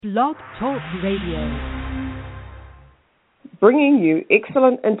Blog Talk Radio. Bringing you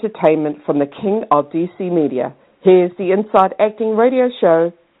excellent entertainment from the King of DC Media. Here's the Inside Acting Radio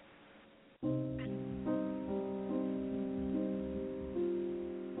Show.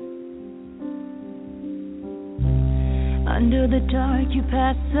 Under the dark you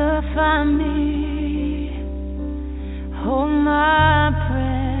pacify me. Hold my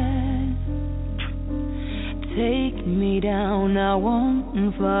breath. Take me down, I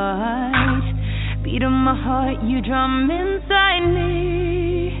won't fight. Beat of my heart, you drum inside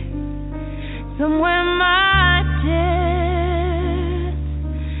me. Somewhere my death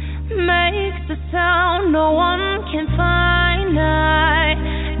makes a sound no one can find. I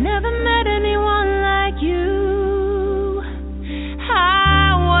never met anyone like you.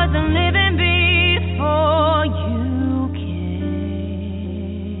 I wasn't living before you came.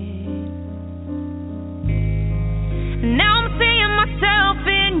 Now I'm seeing myself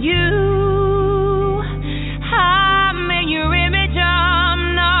in you.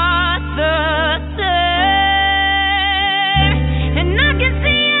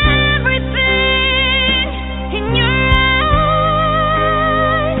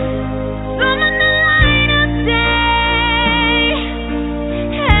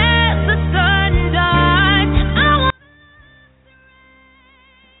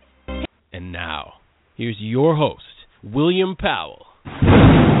 Here's your host, William Powell,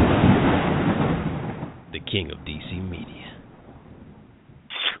 the King of DC Media.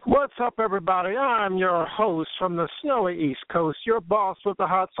 What's up, everybody? I'm your host from the snowy East Coast, your boss with the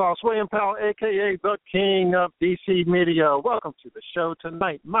hot sauce, William Powell, a.k.a. the King of DC Media. Welcome to the show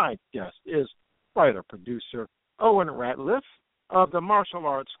tonight. My guest is writer producer Owen Ratliff of the martial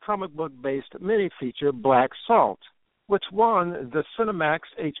arts comic book-based mini-feature Black Salt, which won the Cinemax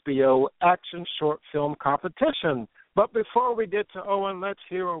HBO Action Short Film Competition. But before we get to Owen, let's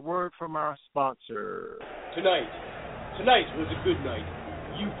hear a word from our sponsor. Tonight was a good night.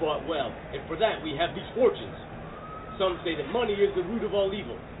 You fought well, and for that we have these fortunes. Some say that money is the root of all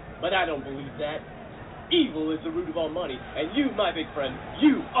evil, but I don't believe that. Evil is the root of all money, and you, my big friend,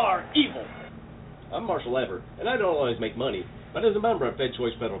 you are evil. I'm Marshall Everett, and I don't always make money, but as a member of Fed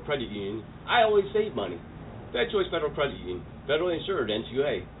Choice Federal Credit Union, I always save money. Fed Choice Federal Credit Union, federally insured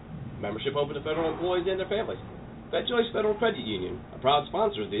NCUA. Membership open to federal employees and their families. Fed Choice Federal Credit Union, a proud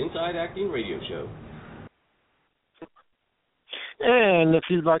sponsor of the Inside Acting Radio Show. And if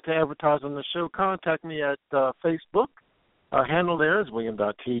you'd like to advertise on the show, contact me at Facebook. Our handle there is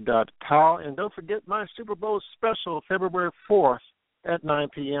william.t.powell. And don't forget my Super Bowl special, February 4th at 9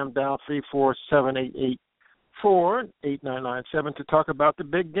 p.m. Dial 347-884-8997 to talk about the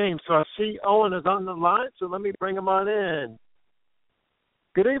big game. So I see Owen is on the line, so let me bring him on in.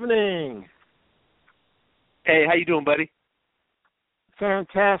 Good evening. Hey, how you doing, buddy?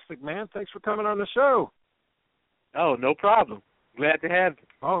 Fantastic, man. Thanks for coming on the show. Oh, no problem. Glad to have you.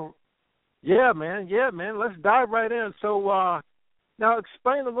 Oh, yeah, man. Let's dive right in. So now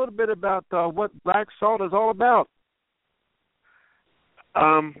explain a little bit about what Black Salt is all about.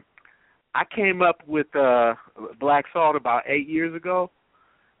 I came up with Black Salt about 8 years ago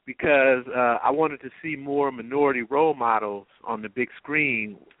because I wanted to see more minority role models on the big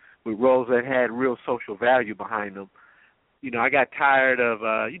screen with roles that had real social value behind them. You know, I got tired of,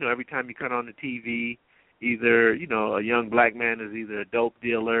 every time you turn on the TV, either, a young black man is either a dope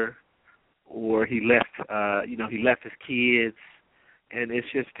dealer or he left his kids, and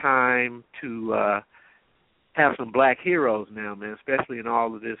it's just time to have some black heroes now, man, especially in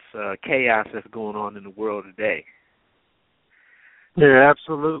all of this chaos that's going on in the world today. Yeah,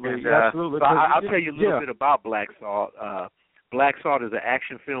 absolutely. And, absolutely. So I'll tell you a little bit about Black Salt. Black Salt is an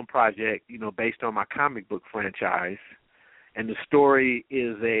action film project, based on my comic book franchise. And the story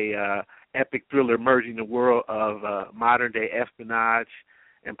is a epic thriller merging the world of modern-day espionage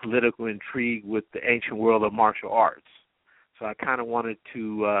and political intrigue with the ancient world of martial arts. So I kind of wanted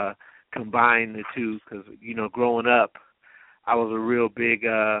to combine the two because, growing up, I was a real big,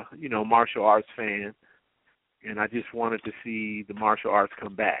 martial arts fan, and I just wanted to see the martial arts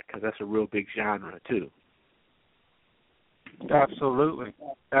come back because that's a real big genre, too. Absolutely.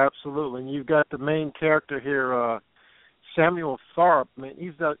 And you've got the main character here, Samuel Tharpe. I mean,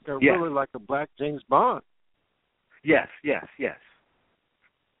 he's really like a black James Bond. Yes. Yeah.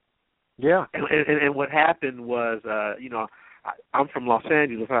 And what happened was, I'm from Los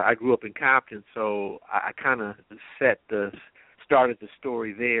Angeles. I grew up in Compton, so I kind of started the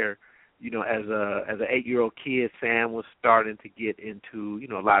story there. As an 8-year-old kid, Sam was starting to get into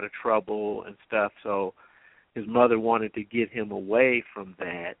a lot of trouble and stuff. So his mother wanted to get him away from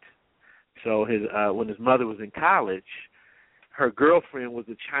that. So when his mother was in college, her girlfriend was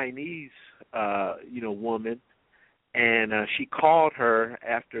a Chinese, woman, and she called her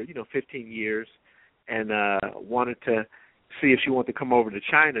after 15 years, and wanted to see if she wanted to come over to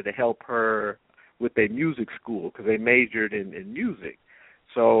China to help her with their music school because they majored in music.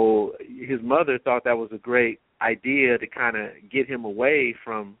 So his mother thought that was a great idea to kind of get him away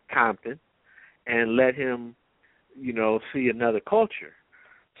from Compton and let him, see another culture.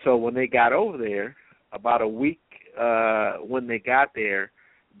 So when they got over there, about a week when they got there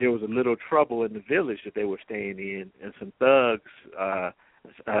was a little trouble in the village that they were staying in, and some thugs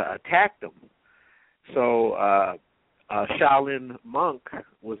attacked them. So a Shaolin monk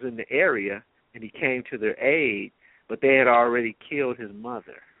was in the area, and he came to their aid, but they had already killed his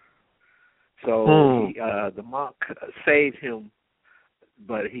mother. So the monk saved him,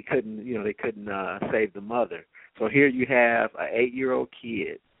 but he couldn't. They couldn't save the mother. So here you have an 8-year-old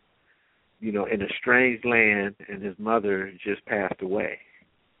kid, in a strange land, and his mother just passed away.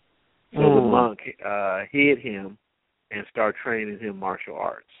 So the monk hid him and started training him martial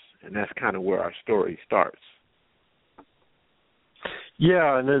arts, and that's kind of where our story starts.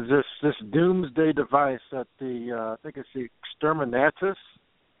 Yeah, and there's this doomsday device that I think it's the Exterminatus.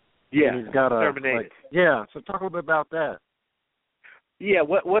 Yeah, he's got Exterminatus. So talk a little bit about that. Yeah,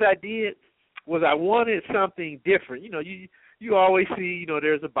 what I did was I wanted something different. You always see,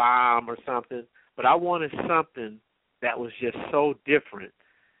 there's a bomb or something, but I wanted something that was just so different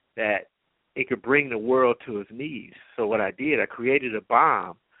that it could bring the world to its knees. So what I did, I created a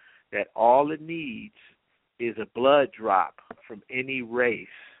bomb that all it needs is a blood drop from any race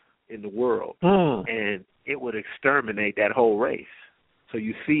in the world, and it would exterminate that whole race. So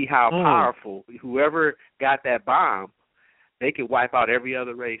you see how powerful, whoever got that bomb, they could wipe out every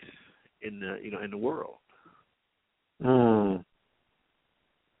other race in the world.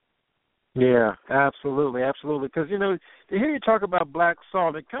 Yeah, absolutely. Because, to hear you talk about black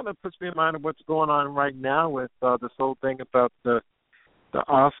salt, it kind of puts me in mind of what's going on right now with this whole thing about the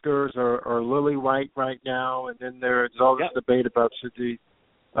Oscars or lily white right now, and then there's all this debate about should they,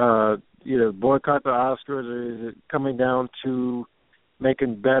 boycott the Oscars, or is it coming down to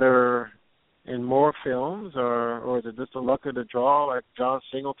making better and more films, or is it just a luck of the draw, like John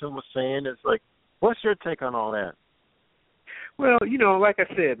Singleton was saying? It's like, what's your take on all that? Well, like I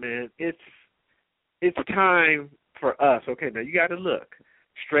said, man, it's time for us. Okay, now you got to look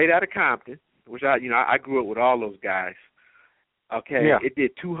straight out of Compton, which I grew up with all those guys. Okay, It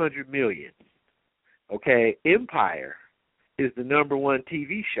did $200 million. Okay, Empire is the #1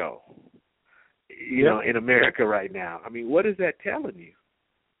 TV show, in America right now. I mean, what is that telling you?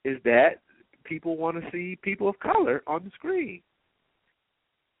 Is that people want to see people of color on the screen.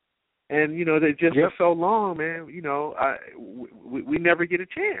 And, they just for so long, man, we never get a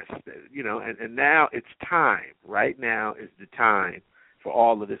chance, and now it's time. Right now is the time for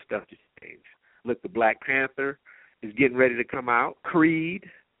all of this stuff to change. Look, the Black Panther is getting ready to come out. Creed,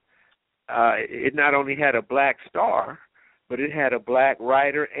 it not only had a black star, but it had a black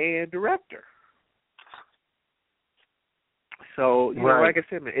writer and director. So, like I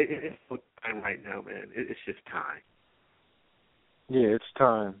said, man, it's time right now, man. It's just time. Yeah, it's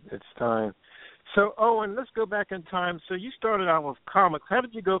time. So, Owen, let's go back in time. So you started out with comics. How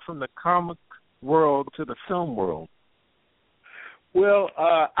did you go from the comic world to the film world? Well,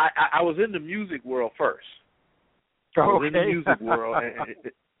 I was in the music world first. I was in the music world,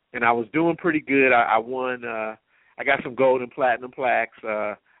 and I was doing pretty good. I won. I got some gold and platinum plaques.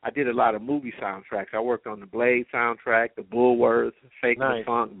 I did a lot of movie soundtracks. I worked on the Blade soundtrack, the Bullworth, Fake the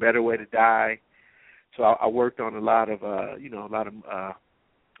Funk, Better Way to Die. So I worked on a lot of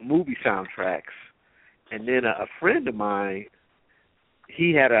movie soundtracks. And then a friend of mine,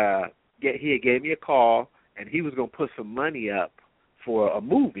 he had gave me a call, and he was going to put some money up for a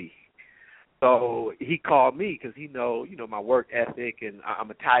movie. So he called me because he know my work ethic, and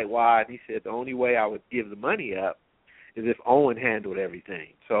I'm a tightwad. He said the only way I would give the money up is if Owen handled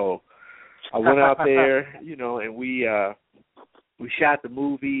everything. So I went out there, and we shot the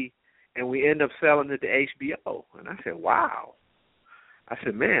movie, and we ended up selling it to HBO. And I said, wow. I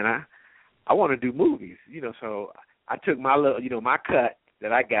said, man, I want to do movies, So I took my little, my cut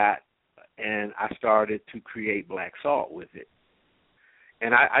that I got, and I started to create Black Salt with it.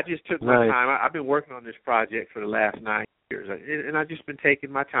 And I just took my time. I've been working on this project for the last 9 years, and I've just been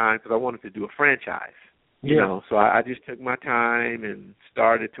taking my time because I wanted to do a franchise. So I just took my time and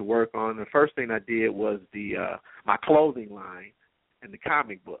started to work on. The first thing I did was my clothing line and the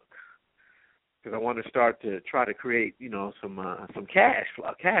comic book, because I wanted to start to try to create, some cash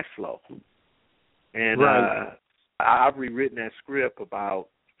flow. And I've rewritten that script about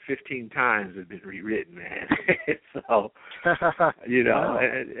 15 times have been rewritten, man. So, you know,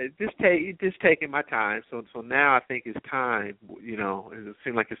 it just taking my time. So now I think it's time. You know, it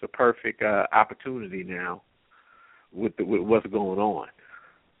seems like it's a perfect opportunity now with what's going on.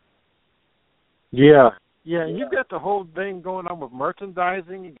 Yeah, and you've got the whole thing going on with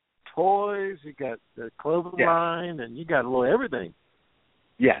merchandising. You got toys, you got the clothing line, and you got a little everything.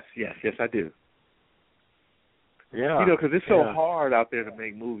 Yes, I do. Yeah, you know, because it's so hard out there to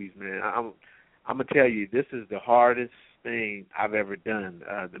make movies, man. I'm gonna tell you, this is the hardest thing I've ever done.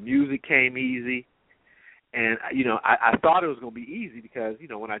 The music came easy, and you know, I thought it was gonna be easy because you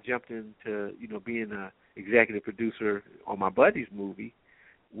know when I jumped into being a executive producer on my buddy's movie,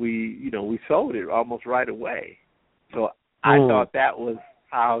 we sold it almost right away. So I thought that was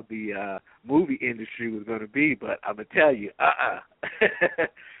how the movie industry was going to be, but I'm gonna tell you,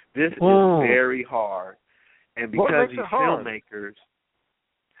 this is very hard. And because these filmmakers,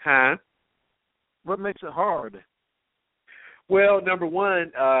 what makes it hard? Well, number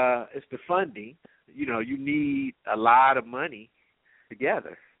one, it's the funding. You know, you need a lot of money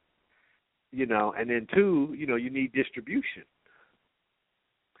together. You know, and then two, you know, you need distribution.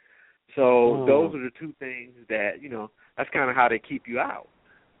 So those are the two things that, you know, that's kind of how they keep you out.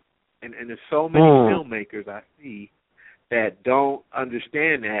 And there's so many filmmakers I see that don't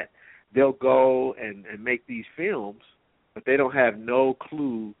understand that. They'll go and make these films, but they don't have no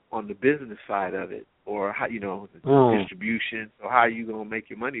clue on the business side of it or how, you know, the distribution. So how are you going to make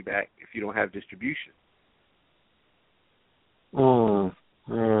your money back if you don't have distribution? And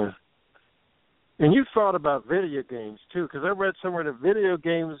you thought about video games, too, because I read somewhere that video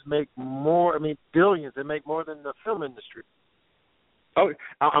games make more, billions. They make more than the film industry. Oh,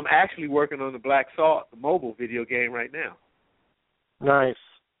 I'm actually working on the Black Salt, the mobile video game right now. Nice.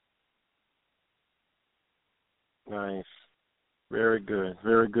 Very good,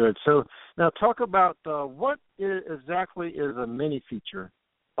 very good. So now talk about what exactly is a mini feature?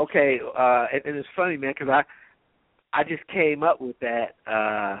 Okay, and it's funny, man, because I just came up with that,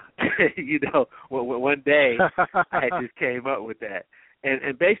 you know, one day I just came up with that.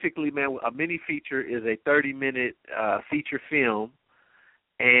 And basically, man, a mini feature is a 30-minute feature film.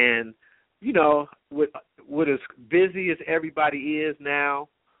 And, you know, with as busy as everybody is now,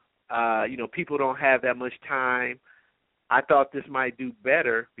 you know, people don't have that much time. I thought this might do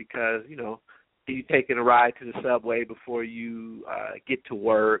better because, you know, you taking a ride to the subway before you get to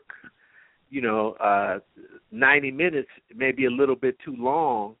work. You know, 90 minutes may be a little bit too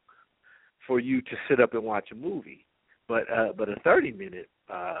long for you to sit up and watch a movie. But a 30-minute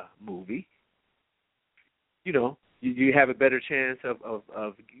movie, you know, you have a better chance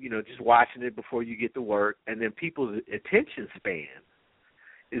of you know, just watching it before you get to work. And then people's attention span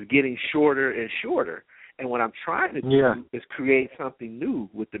is getting shorter and shorter. And what I'm trying to do is create something new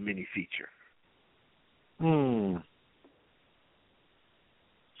with the mini feature.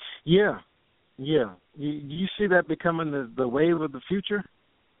 Yeah. You see that becoming the wave of the future?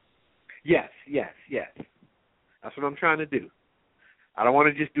 Yes. That's what I'm trying to do. I don't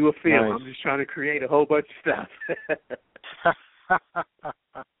want to just do a film. Nice. I'm just trying to create a whole bunch of stuff.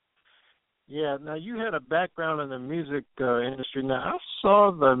 Yeah, now you had a background in the music industry. Now, I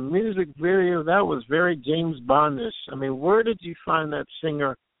saw the music video. That was very James Bondish. I mean, where did you find that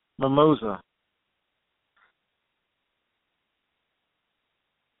singer, Mimosa?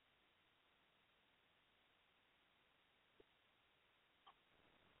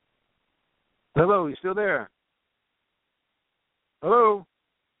 Hello, you still there? Hello?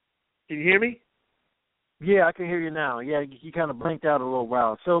 Can you hear me? Yeah, I can hear you now. Yeah, you kind of blinked out a little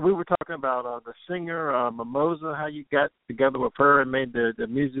while. So we were talking about the singer, Mimosa, how you got together with her and made the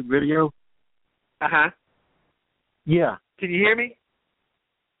music video. Uh-huh. Yeah. Can you hear me?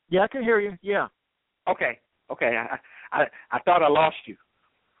 Yeah, I can hear you. Yeah. Okay. I thought I lost you.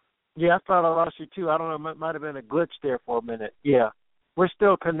 Yeah, I thought I lost you, too. I don't know. It might have been a glitch there for a minute. Yeah. We're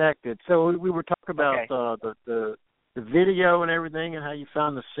still connected. So we were talking about the video and everything and how you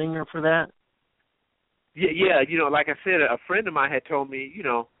found the singer for that. Yeah, you know, like I said, a friend of mine had told me, you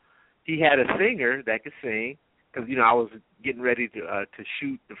know, he had a singer that could sing because, you know, I was getting ready to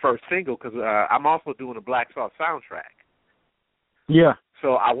shoot the first single because I'm also doing a Black Salt soundtrack. Yeah.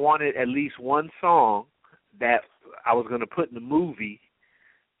 So I wanted at least one song that I was going to put in the movie.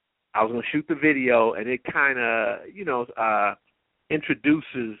 I was going to shoot the video, and it kind of, you know,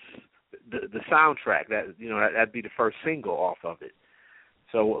 introduces the soundtrack. That, you know, that'd be the first single off of it.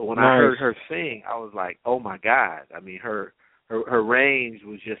 So when I heard her sing, I was like, "Oh my God!" I mean, her range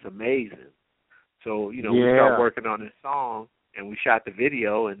was just amazing. So you know, we started working on this song, and we shot the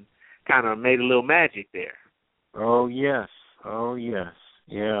video, and kind of made a little magic there. Oh yes,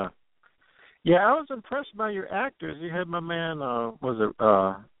 Yeah. Yeah, I was impressed by your actors. You had my man,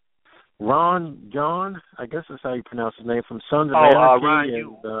 Ron John, I guess that's how you pronounce his name, from Sons of Anarchy. Ron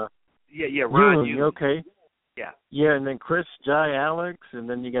and, Yeah, Ron Yoon. Okay. Yeah. Yeah, and then Chris Jai Alex, and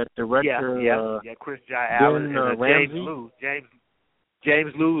then you got director Chris Jai Alex and Ramsey. James Liu.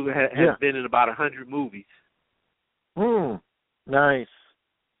 James Liu has been in about 100 movies. Nice.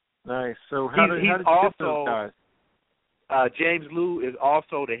 So how did you get those guys? James Liu is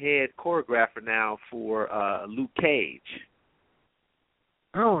also the head choreographer now for Luke Cage.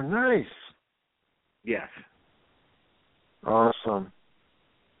 Oh, nice. Yes. Awesome.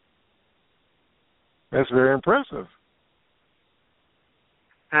 That's very impressive.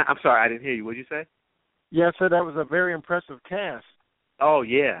 I'm sorry, I didn't hear you. What did you say? Yeah, I said that was a very impressive cast. Oh,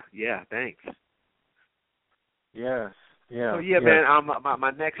 yeah, thanks. Yes, So, man,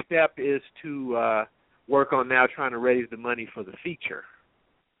 my next step is to work on now trying to raise the money for the feature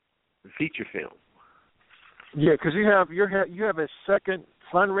film. Yeah, because you have a second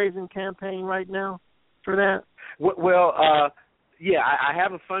fundraising campaign right now for that? Well, I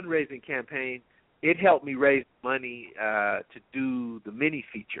have a fundraising campaign. It helped me raise money to do the mini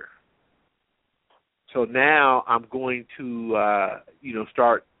feature. So now I'm going to,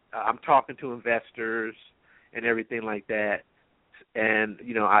 start. I'm talking to investors and everything like that. And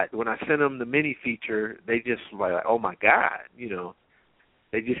when I send them the mini feature, they just like, oh my God,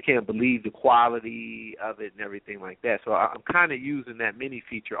 they just can't believe the quality of it and everything like that. So I'm kind of using that mini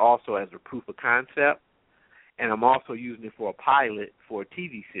feature also as a proof of concept, and I'm also using it for a pilot for a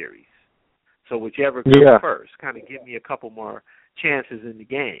TV series. So whichever comes first, kind of give me a couple more chances in the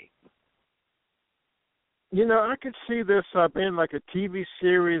game. I could see this being like a TV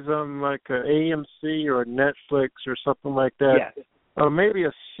series on like a AMC or Netflix or something like that. Yes. Or maybe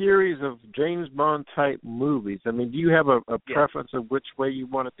a series of James Bond type movies. I mean, do you have a preference of which way you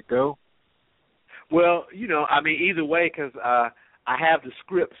want it to go? Well, either way, because I have the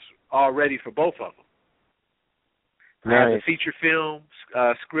scripts already for both of them. Nice. I have the feature film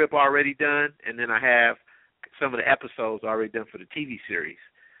script already done, and then I have some of the episodes already done for the TV series.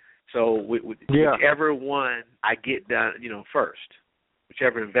 So whichever one I get done, first,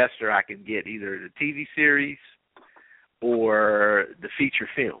 whichever investor I can get, either the TV series or the feature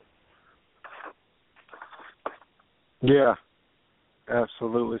film. Yeah,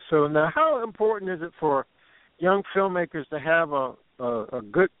 absolutely. So now how important is it for young filmmakers to have a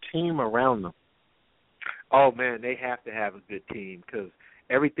good team around them? Oh, man, they have to have a good team because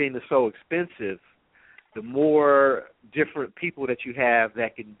everything is so expensive. The more different people that you have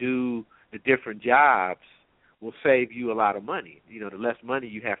that can do the different jobs will save you a lot of money. The less money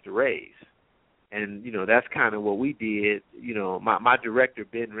you have to raise. And, that's kind of what we did. My director,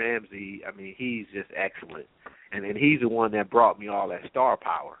 Ben Ramsey, he's just excellent. And he's the one that brought me all that star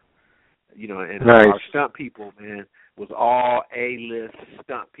power. And nice. Our stunt people, man, was all A-list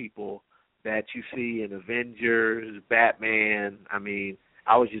stunt people that you see in Avengers, Batman.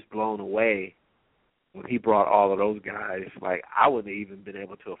 I was just blown away when he brought all of those guys. Like, I wouldn't have even been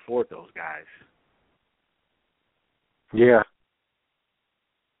able to afford those guys. Yeah.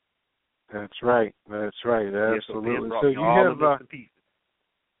 That's right. Absolutely. So you have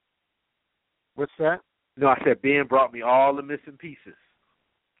what's that? No, I said Ben brought me all the missing pieces.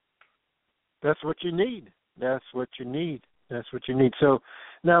 That's what you need. So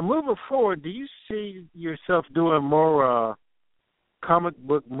now moving forward, do you see yourself doing more comic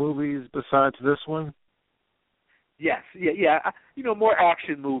book movies besides this one? Yes, yeah. More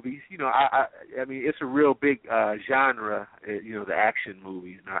action movies. It's a real big genre. The action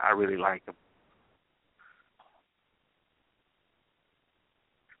movies. I really like them.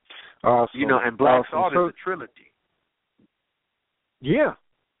 Awesome. And Black Salt is a trilogy. Yeah.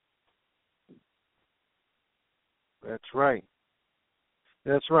 That's right,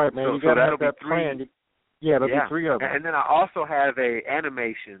 man. So you got to have that three. plan. There'll be three of them. And then I also have a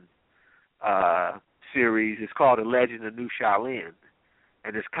animation series. It's called The Legend of New Shaolin,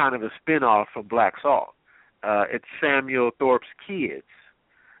 and it's kind of a spin-off from Black Salt. It's Samuel Tharpe's kids.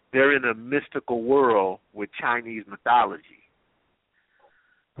 They're in a mystical world with Chinese mythology.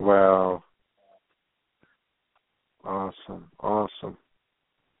 Wow. Awesome.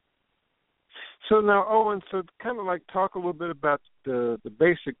 So now, Owen, kind of like talk a little bit about the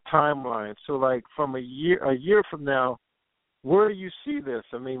basic timeline. So like from a year from now, where do you see this?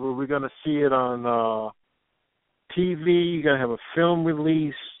 Were we going to see it on TV? You're going to have a film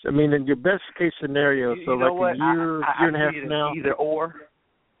release? In your best case scenario, so like a year and a half from now? Either or.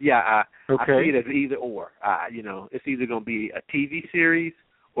 Yeah, okay. I see it as either or. It's either going to be a TV series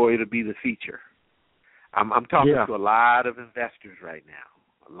or it'll be the feature. I'm talking to a lot of investors right now.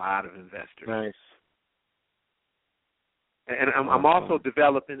 A lot of investors. Nice. And I'm also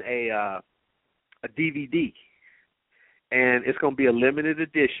developing a DVD, and it's going to be a limited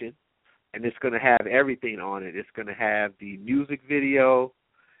edition, and it's going to have everything on it. It's going to have the music video,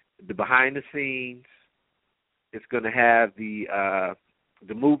 the behind the scenes. It's going to have the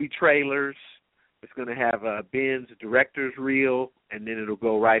movie trailers. It's going to have Ben's director's reel, and then it'll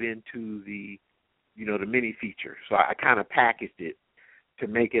go right into the mini feature. So I kind of packaged it to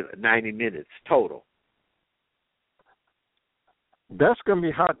make it 90 minutes total. That's going to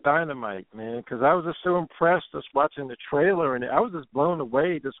be hot dynamite, man, because I was just so impressed just watching the trailer, and I was just blown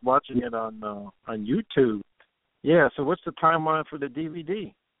away just watching it on YouTube. Yeah, so what's the timeline for the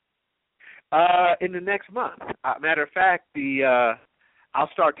DVD? In the next month. Matter of fact, I'll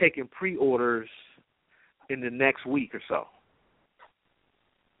start taking pre-orders in the next week or so.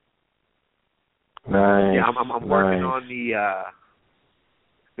 Nice. Yeah, I'm working on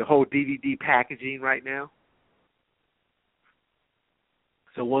the whole DVD packaging right now.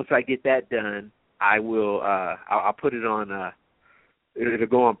 So once I get that done, I will. I'll put it on. It'll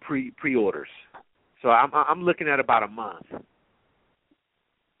go on pre-orders. So I'm looking at about a month.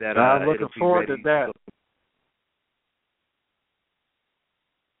 That I'm looking forward to that.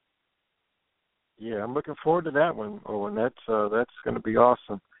 Yeah, I'm looking forward to that one, Owen. That's going to be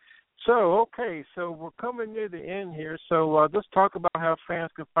awesome. So, okay, so we're coming near the end here. So let's talk about how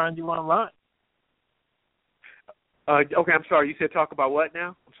fans can find you online. Okay, I'm sorry. You said talk about what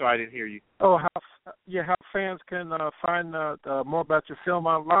now? I'm sorry, I didn't hear you. Oh, how fans can find more about your film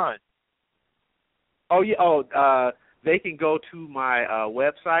online. Oh yeah. They can go to my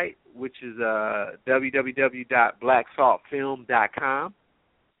website, which is www.blacksaltfilm.com,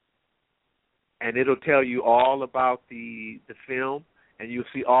 and it'll tell you all about the film, and you'll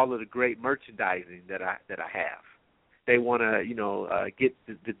see all of the great merchandising that I have. They want to, get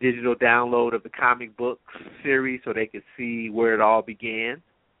the digital download of the comic book series so they can see where it all began.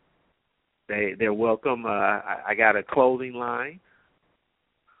 They're welcome. I got a clothing line,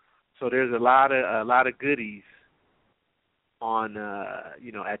 so there's a lot of goodies on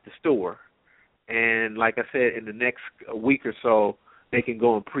at the store. And like I said, in the next week or so, they can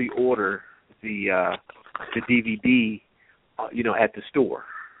go and pre-order the DVD, at the store.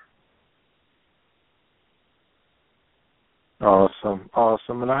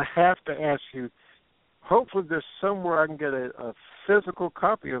 Awesome. And I have to ask you, hopefully there's somewhere I can get a physical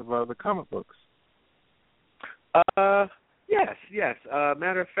copy of the comic books. Yes.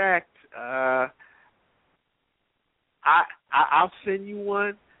 Matter of fact, I'll send you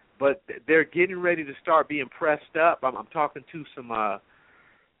one, but they're getting ready to start being pressed up. I'm talking to some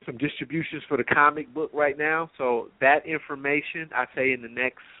distributions for the comic book right now. So that information, I say in the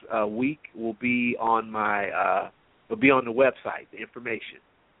next week, will be on will be on the website, the information,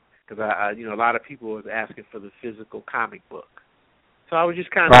 because a lot of people are asking for the physical comic book. So I was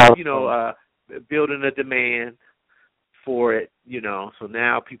just kind of building a demand for it, So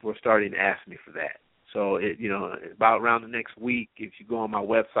now people are starting to ask me for that. So about around the next week, if you go on my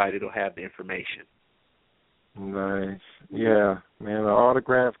website, it'll have the information. Nice. Yeah, man, an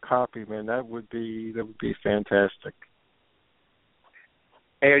autographed copy, man, that would be fantastic.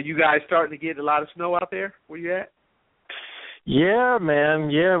 Hey, are you guys starting to get a lot of snow out there where you at? Yeah,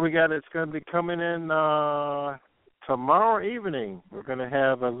 man. Yeah, it's going to be coming in tomorrow evening. We're going to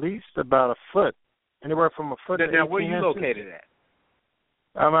have at least about a foot, anywhere from a foot to 18 inches. Now, where are you located at?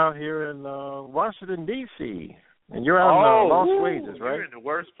 I'm out here in Washington, D.C., and you're out in Las Vegas, right? You're in the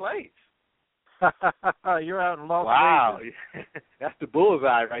worst place. You're out in Las Vegas. Wow, that's the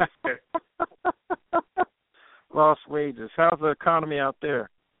bullseye right there. Las Vegas. How's the economy out there?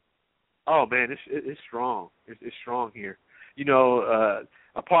 Oh, man, it's strong. It's strong here.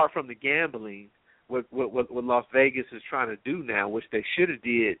 Apart from the gambling, what Las Vegas is trying to do now, which they should have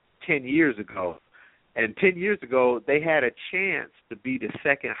did 10 years ago, and 10 years ago they had a chance to be the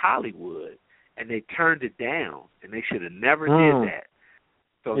second Hollywood, and they turned it down, and they should have never did that.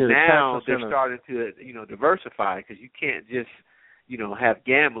 So now they're starting to, diversify, because you can't just, have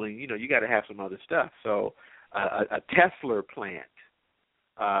gambling. You got to have some other stuff. So a Tesla plant.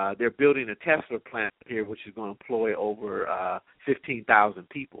 They're building a Tesla plant here, which is going to employ over 15,000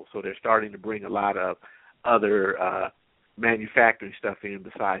 people. So they're starting to bring a lot of other manufacturing stuff in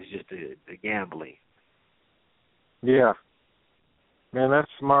besides just the gambling. Yeah. Man, that's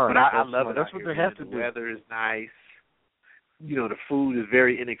smart. But I love it. That's what they have to do. The weather is nice. The food is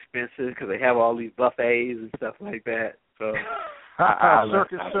very inexpensive because they have all these buffets and stuff like that. So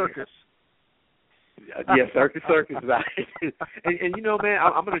circus. Yeah, circus. and man,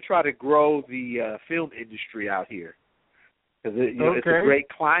 I'm going to try to grow the film industry out here. because it's a great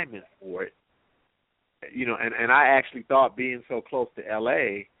climate for it. And I actually thought being so close to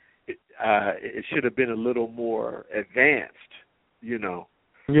L.A., it should have been a little more advanced.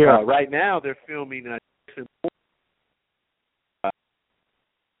 Yeah. Right now they're filming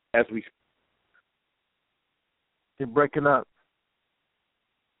as we. You're breaking up.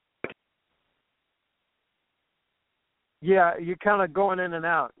 Yeah, you're kind of going in and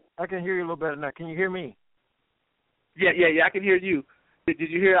out. I can hear you a little better now. Can you hear me? Yeah, I can hear you. Did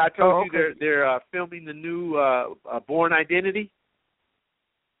you hear? I told you they're filming the new Born Identity.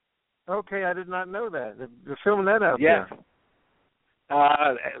 Okay, I did not know that. They're filming that out there.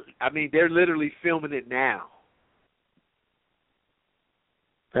 Yeah. They're literally filming it now.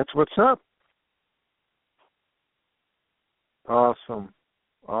 That's what's up. Awesome.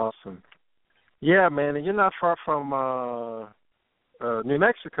 Yeah, man, and you're not far from New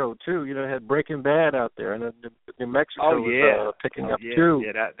Mexico too. They had Breaking Bad out there, and New Mexico was picking up too.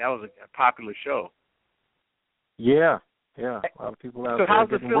 Yeah, that was a popular show. Yeah, a lot of people out there. So how's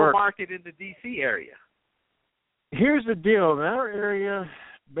the film market in the D.C. area? Here's the deal. In our area,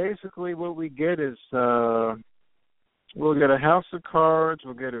 basically what we get is we'll get a House of Cards,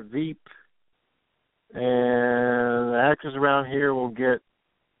 we'll get a Veep, and the actors around here will get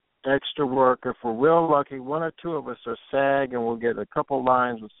extra work. If we're real lucky, one or two of us are SAG, and we'll get a couple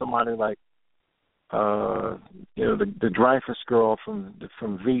lines with somebody like, the Dreyfus girl from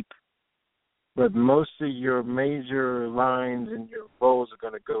Veep. But most of your major lines and your roles are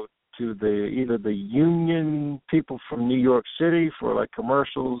going to go to either the union people from New York City for like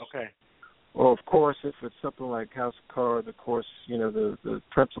commercials. Okay. Or of course, if it's something like House of Cards, of course, the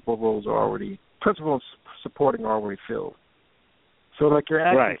principal roles principal and supporting are already filled. So like your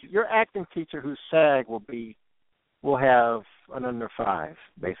acting teacher who's SAG will have an under 5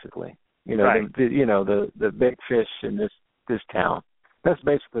 basically. The big fish in this town. That's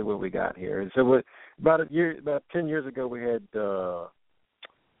basically what we got here. And so about 10 years ago, we had the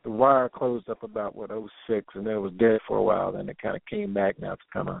Wire closed up about 06, and then it was dead for a while. Then it kind of came back. Now it's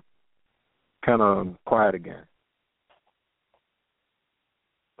kind of quiet again.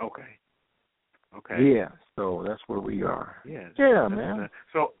 Okay. Yeah. So that's where we are. Yeah. Yeah, man.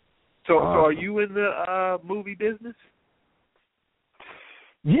 So are you in the movie business?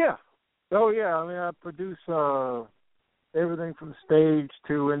 Yeah. Oh yeah. I produce everything from stage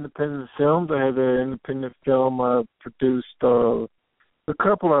to independent films. I have an independent film I produced. A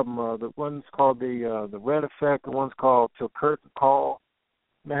couple of them. The one's called the Red Effect. The one's called Till Curtain Call.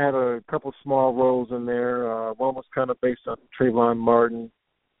 And I had a couple small roles in there. One was kind of based on the Trayvon Martin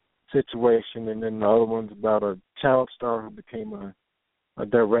situation, and then the other one's about a child star who became a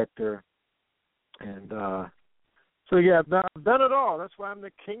director. And so yeah, I've done it all. That's why I'm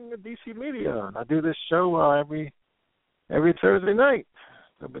the king of DC media. And I do this show every Thursday night.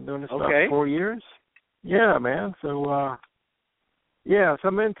 I've been doing this about 4 years. Yeah, man. So so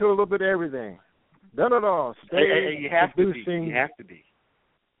I'm into a little bit of everything. Done it all. You have producing. You have to be.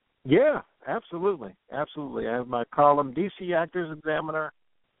 Yeah, absolutely. I have my column, DC Actors Examiner.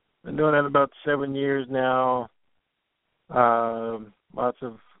 Been doing that about 7 years now. Lots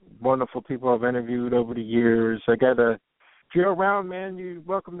of wonderful people I've interviewed over the years. If you're around, man, you're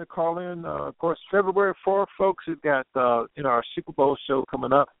welcome to call in. Of course, February 4th, folks, we've got our Super Bowl show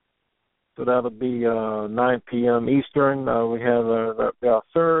coming up. So that'll be 9 p.m. Eastern. We have our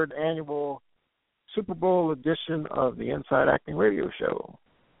third annual Super Bowl edition of the Inside Acting Radio Show.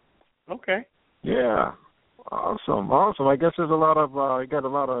 Okay. Yeah. Awesome. I guess there's a lot of you got a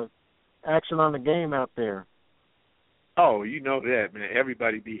lot of action on the game out there. Oh, you know that, man.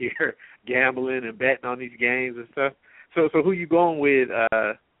 Everybody be here gambling and betting on these games and stuff. So who you going with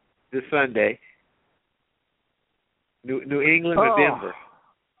this Sunday? New England or Denver?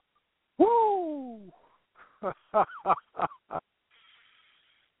 Woo!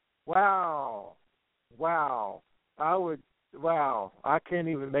 Wow. I can't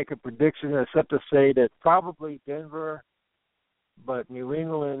even make a prediction except to say that probably Denver, but New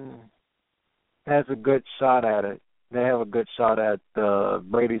England has a good shot at it. They have a good shot at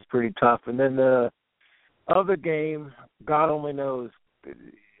Brady's pretty tough. And then the other game, God only knows,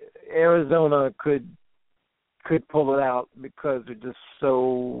 Arizona could pull it out because they're just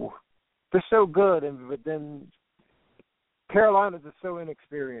so good, but then Carolina's just so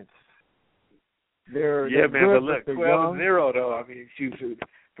inexperienced. They're man, good, but look, 12-0 though. I mean, shoot,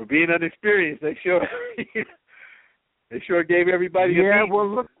 for being inexperienced, they sure gave everybody a beat.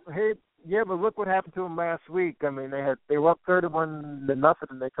 But look what happened to them last week. I mean, they were up 31-0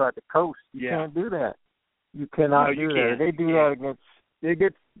 and they tried to coast. You can't do that. You cannot do that. They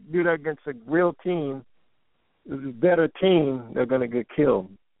do that against a real team. better team, they're going to get killed.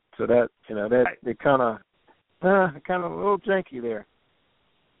 So that they kind of a little janky there.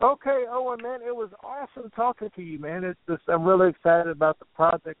 Okay, Owen, man, it was awesome talking to you, man. I'm really excited about the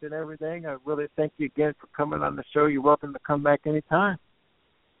project and everything. I really thank you again for coming on the show. You're welcome to come back anytime.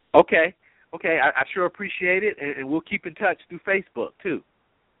 Okay, I sure appreciate it, and we'll keep in touch through Facebook too.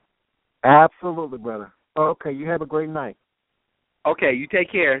 Absolutely, brother. Okay, you have a great night. Okay, you take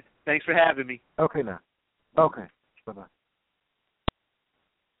care. Thanks for having me. Okay, now. Okay, bye-bye.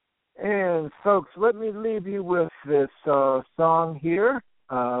 And, folks, let me leave you with this song here.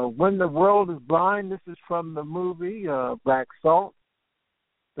 When the World is Blind. This is from the movie Black Salt.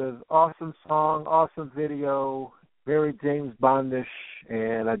 It's an awesome song, awesome video, very James Bondish,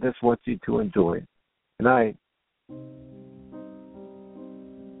 and I just want you to enjoy it. Good night.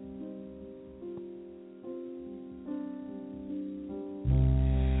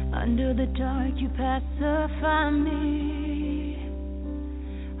 Under the dark you pacify me.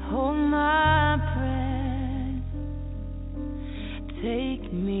 Hold my breath.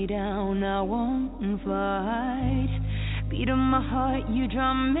 Take me down, I won't fight. Beat of my heart, you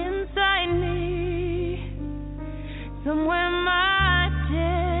drum inside me. Somewhere my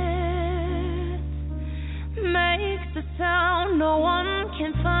death makes a sound no one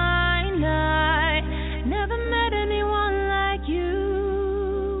can find. I never met anyone like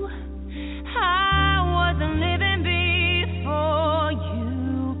you. I wasn't living before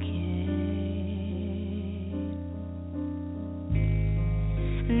you came.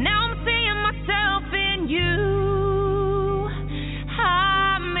 Now I'm seeing myself in you.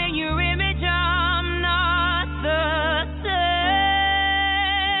 I'm in your image, I'm not the same.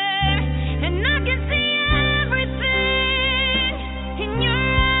 And I can see everything in your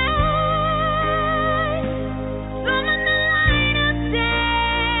eyes. Some in the light of day.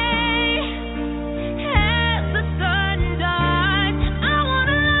 As the sun dies, I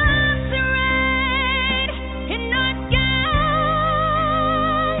wanna lacerate in our skies.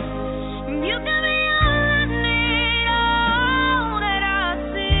 You can be all I need, all that I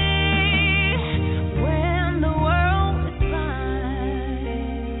see. When the world is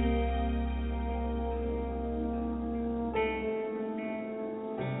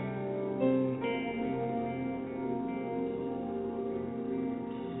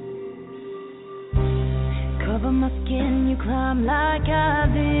cover my skin, you climb like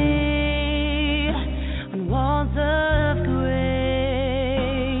ivy on walls of gray.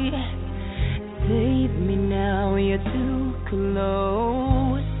 Save me now, you're too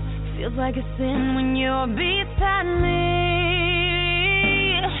close. Feels like a sin when you're beside me.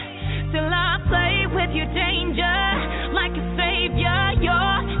 Still I play with your day.